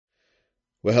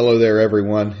Well, hello there,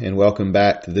 everyone, and welcome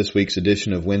back to this week's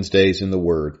edition of Wednesdays in the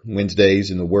Word. Wednesdays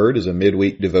in the Word is a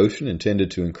midweek devotion intended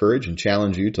to encourage and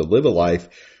challenge you to live a life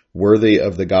worthy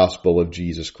of the gospel of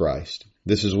Jesus Christ.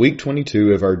 This is week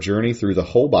 22 of our journey through the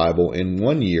whole Bible in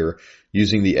 1 year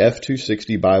using the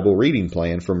F260 Bible reading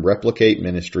plan from Replicate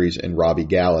Ministries and Robbie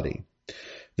Gallaty.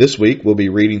 This week we'll be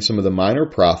reading some of the minor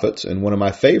prophets, and one of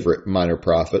my favorite minor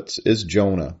prophets is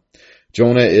Jonah.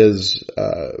 Jonah is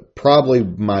probably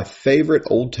my favorite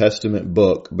Old Testament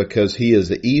book because he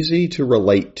is easy to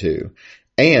relate to,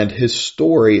 and his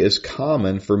story is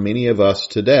common for many of us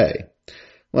today.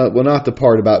 Well, not the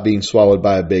part about being swallowed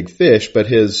by a big fish, but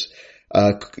his,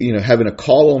 having a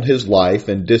call on his life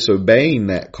and disobeying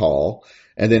that call,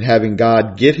 and then having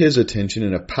God get his attention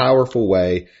in a powerful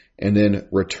way, and then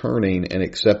returning and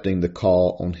accepting the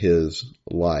call on his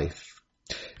life.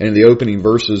 And in the opening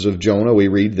verses of Jonah, we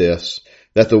read this,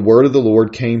 that the word of the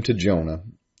Lord came to Jonah,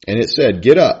 and it said,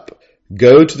 "Get up,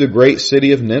 go to the great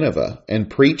city of Nineveh, and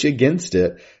preach against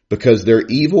it, because their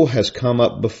evil has come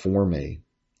up before me."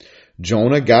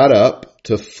 Jonah got up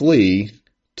to flee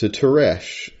to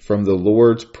Tarshish from the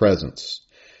Lord's presence.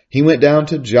 He went down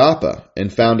to Joppa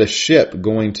and found a ship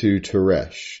going to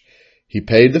Tarshish. He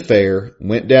paid the fare,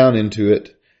 went down into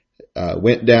it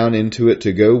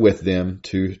to go with them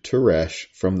to Tarshish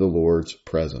from the Lord's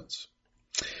presence.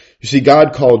 You see,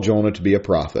 God called Jonah to be a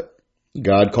prophet.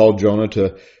 God called Jonah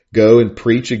to go and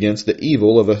preach against the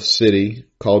evil of a city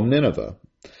called Nineveh.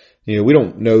 We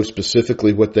don't know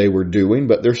specifically what they were doing,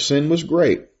 but their sin was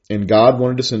great, and God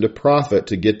wanted to send a prophet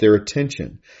to get their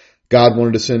attention. God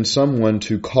wanted to send someone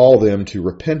to call them to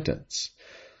repentance.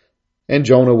 And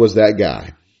Jonah was that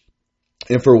guy.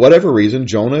 And for whatever reason,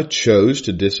 Jonah chose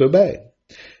to disobey.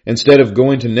 Instead of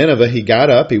going to Nineveh, he got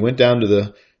up, he went down to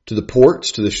the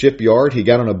ports, to the shipyard, he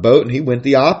got on a boat, and he went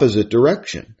the opposite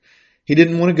direction. He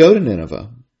didn't want to go to Nineveh.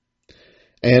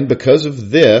 And because of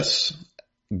this,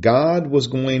 God was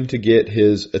going to get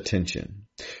his attention.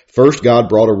 First, God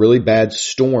brought a really bad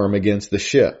storm against the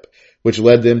ship, which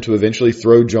led them to eventually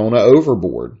throw Jonah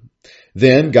overboard.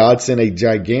 Then God sent a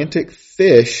gigantic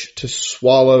fish to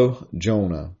swallow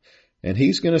Jonah. And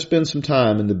he's going to spend some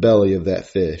time in the belly of that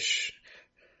fish.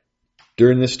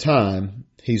 During this time,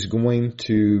 he's going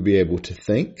to be able to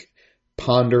think,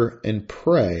 ponder, and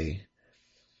pray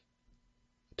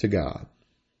to God.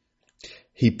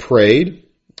 He prayed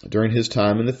during his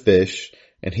time in the fish,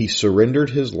 and he surrendered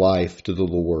his life to the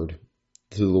Lord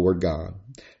God.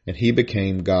 And he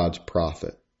became God's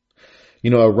prophet.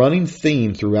 A running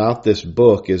theme throughout this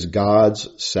book is God's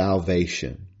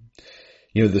salvation.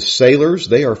 The sailors,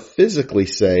 they are physically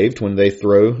saved when they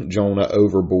throw Jonah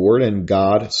overboard and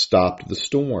God stopped the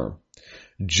storm.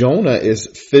 Jonah is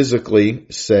physically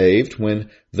saved when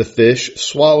the fish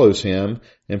swallows him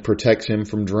and protects him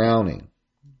from drowning.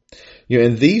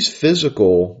 And these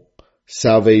physical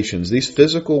salvations, these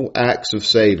physical acts of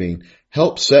saving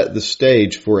help set the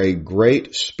stage for a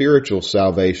great spiritual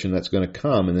salvation that's going to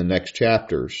come in the next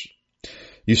chapters.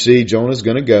 You see, Jonah's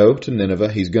going to go to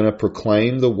Nineveh. He's going to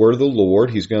proclaim the word of the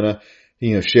Lord. He's going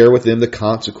to, share with them the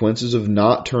consequences of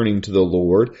not turning to the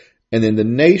Lord. And then the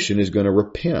nation is going to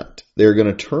repent. They're going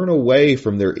to turn away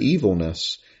from their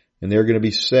evilness, and they're going to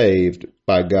be saved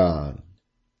by God.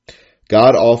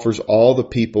 God offers all the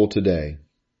people today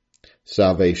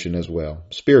salvation as well,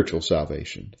 spiritual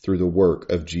salvation through the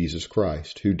work of Jesus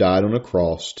Christ, who died on a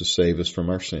cross to save us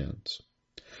from our sins.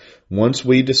 Once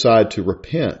we decide to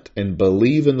repent and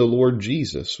believe in the Lord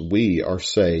Jesus, we are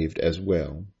saved as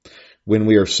well. When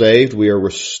we are saved, we are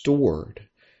restored,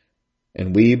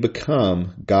 and we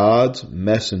become God's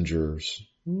messengers,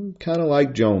 kind of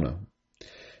like Jonah.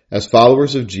 As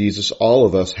followers of Jesus, all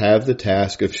of us have the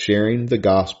task of sharing the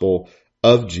gospel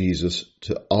of Jesus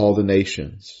to all the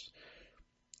nations.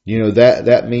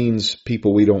 That means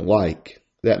people we don't like.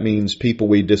 That means people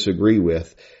we disagree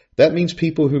with. That means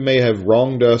people who may have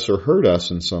wronged us or hurt us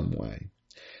in some way.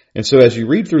 And so as you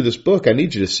read through this book, I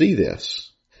need you to see this,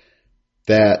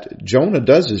 that Jonah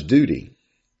does his duty.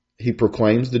 He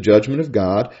proclaims the judgment of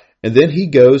God, and then he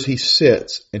goes, he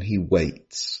sits, and he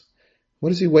waits.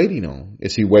 What is he waiting on?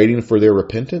 Is he waiting for their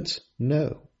repentance?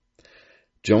 No.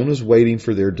 Jonah's waiting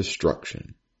for their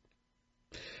destruction.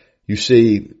 You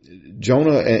see,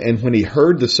 Jonah, and when he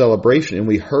heard the celebration, and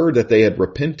we heard that they had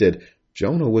repented,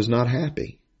 Jonah was not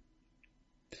happy.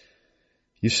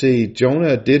 You see,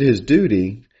 Jonah did his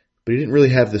duty, but he didn't really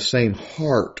have the same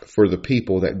heart for the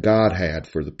people that God had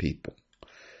for the people.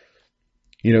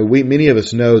 Many of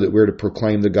us know that we're to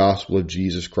proclaim the gospel of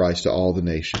Jesus Christ to all the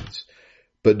nations.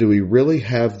 But do we really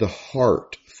have the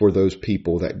heart for those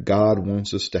people that God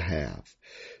wants us to have?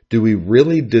 Do we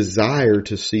really desire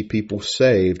to see people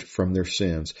saved from their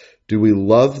sins? Do we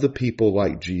love the people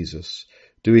like Jesus?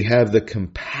 Do we have the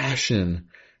compassion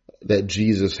that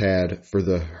Jesus had for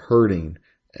the hurting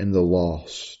and the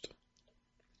lost?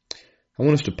 I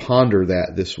want us to ponder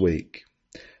that this week.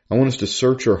 I want us to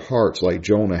search our hearts like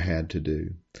Jonah had to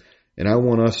do. And I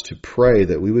want us to pray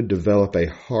that we would develop a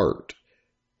heart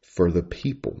for the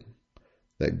people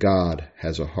that God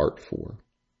has a heart for.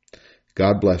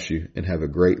 God bless you and have a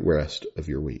great rest of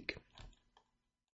your week.